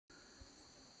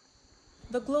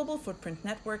The Global Footprint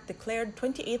Network declared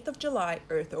 28th of July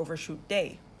Earth Overshoot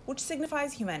Day, which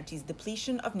signifies humanity's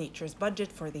depletion of nature's budget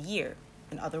for the year.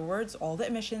 In other words, all the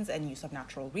emissions and use of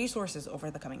natural resources over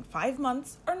the coming 5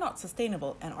 months are not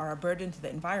sustainable and are a burden to the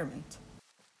environment.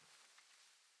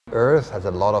 Earth has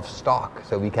a lot of stock,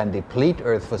 so we can deplete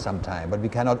Earth for some time, but we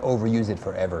cannot overuse it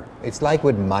forever. It's like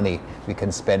with money. We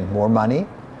can spend more money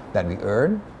than we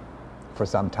earn for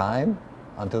some time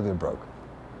until we're broke.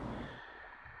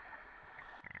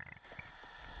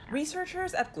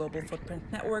 Researchers at Global Footprint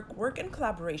Network work in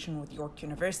collaboration with York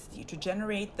University to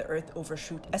generate the Earth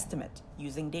Overshoot estimate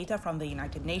using data from the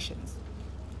United Nations.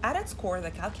 At its core,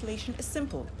 the calculation is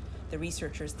simple. The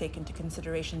researchers take into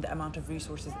consideration the amount of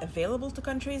resources available to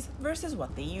countries versus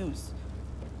what they use.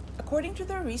 According to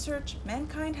their research,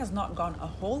 mankind has not gone a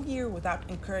whole year without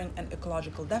incurring an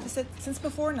ecological deficit since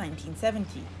before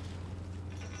 1970.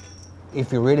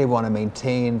 If we really want to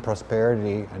maintain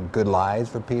prosperity and good lives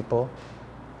for people,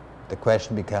 the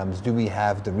question becomes, do we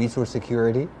have the resource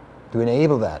security to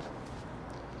enable that?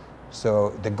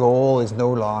 So the goal is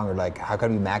no longer like, how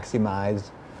can we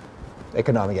maximize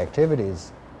economic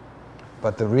activities?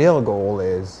 But the real goal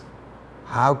is,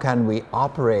 how can we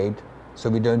operate so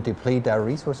we don't deplete our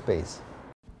resource base?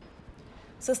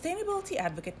 Sustainability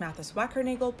advocate Mathis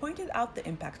Wackernagel pointed out the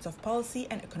impacts of policy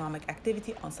and economic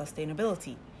activity on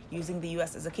sustainability. Using the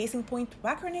US as a case in point,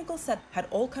 Wackernagel said had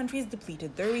all countries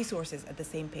depleted their resources at the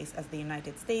same pace as the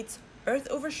United States, Earth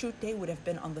Overshoot Day would have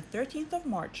been on the 13th of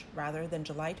March rather than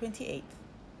July 28th.